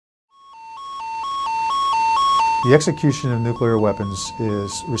The execution of nuclear weapons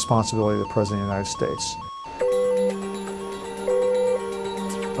is responsibility of the President of the United States.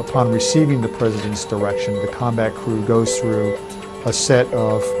 Upon receiving the President's direction, the combat crew goes through a set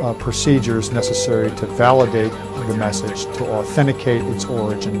of procedures necessary to validate the message, to authenticate its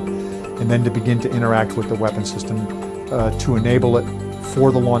origin, and then to begin to interact with the weapon system to enable it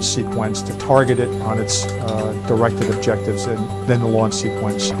for the launch sequence, to target it on its directed objectives, and then the launch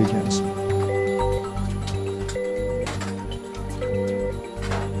sequence begins.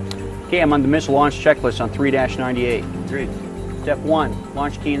 Okay, I'm on the missile launch checklist on 3-98. Agreed. Step 1,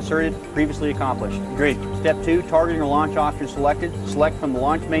 launch key inserted, previously accomplished. Agreed. Step 2, targeting or launch option selected. Select from the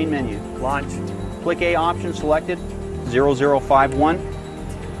launch main menu. Launch. Click A option selected, 0051.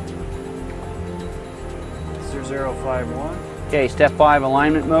 0051. Okay, step 5,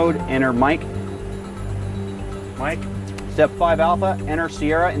 alignment mode, enter Mike. Mike. Step 5 alpha, enter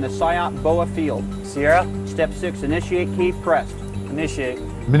Sierra in the PSYOP BOA field. Sierra. Step 6, initiate key pressed. Initiate.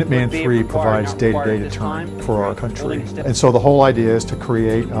 Minuteman III provides day-to-day deterrent for our country. And so the whole idea is to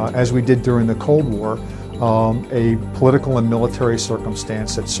create, as we did during the Cold War, a political and military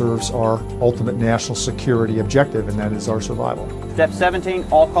circumstance that serves our ultimate national security objective, and that is our survival. Step 17,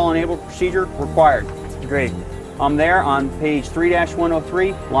 all call enabled procedure required. Agreed. I'm there on page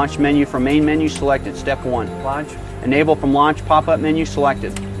 3-103, launch menu from main menu selected, step 1. Launch. Enable from launch pop-up menu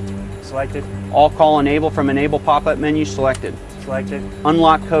selected. Selected. All call enable from enable pop-up menu selected. Selected.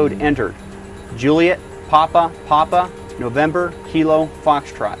 Unlock code entered. Juliet, Papa, Papa, November, Kilo,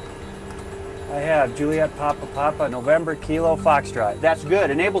 Foxtrot. I have Juliet, Papa, Papa, November, Kilo, Foxtrot. That's good.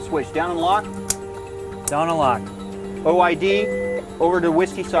 Enable switch, down and lock. Down and lock. OID, over to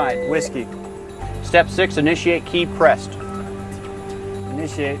whiskey side. Whiskey. Step 6, initiate key pressed.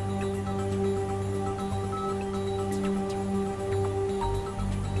 Initiate.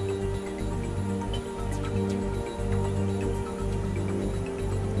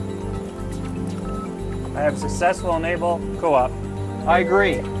 I have successful enable co-op. I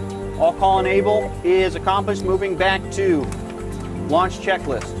agree. All call enable is accomplished. Moving back to launch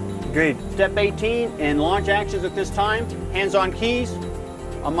checklist. Agreed. Step 18 in launch actions at this time. Hands on keys.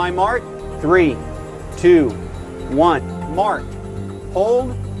 On my mark. 3, 2, 1. Mark. Hold.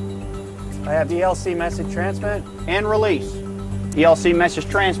 I have ELC message transmit. And release. ELC message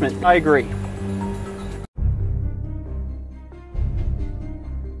transmit. I agree.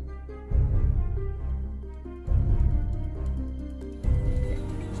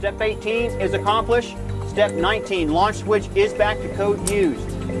 Step 18 is accomplished. Step 19, launch switch is back to code used.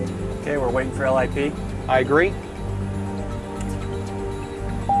 Okay, we're waiting for LIP. I agree.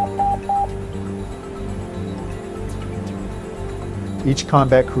 Each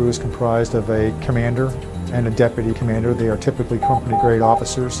combat crew is comprised of a commander and a deputy commander. They are typically company-grade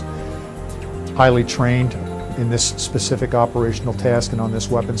officers, highly trained in this specific operational task and on this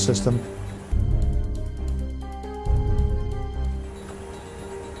weapon system.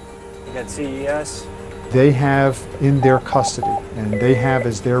 We got CES. They have in their custody, and they have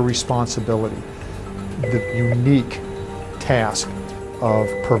as their responsibility, the unique task of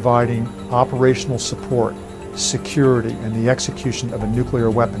providing operational support, security, and the execution of a nuclear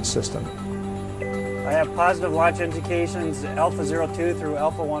weapon system. I have positive launch indications Alpha 02 through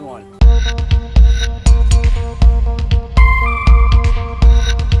Alpha 11.